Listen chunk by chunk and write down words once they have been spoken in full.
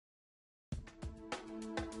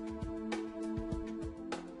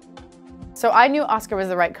So I knew Oscar was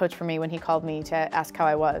the right coach for me when he called me to ask how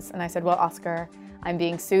I was. And I said, well, Oscar, I'm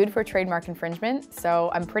being sued for trademark infringement, so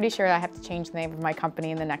I'm pretty sure I have to change the name of my company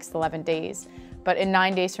in the next 11 days. But in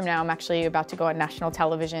 9 days from now, I'm actually about to go on national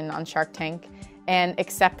television on Shark Tank and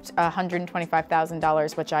accept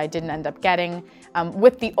 $125,000, which I didn't end up getting,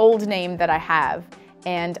 with the old name that I have.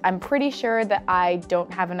 And I'm pretty sure that I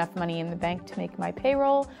don't have enough money in the bank to make my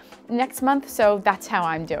payroll next month, so that's how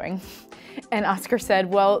I'm doing. And Oscar said,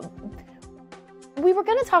 well, we were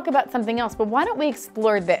gonna talk about something else, but why don't we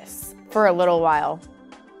explore this for a little while?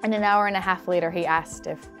 And an hour and a half later, he asked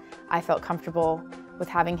if I felt comfortable with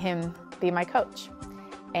having him be my coach.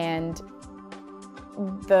 And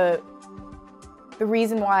the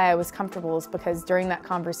reason why I was comfortable is because during that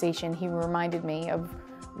conversation, he reminded me of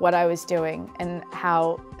what I was doing and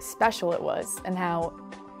how special it was and how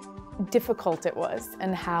difficult it was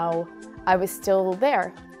and how I was still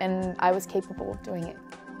there and I was capable of doing it.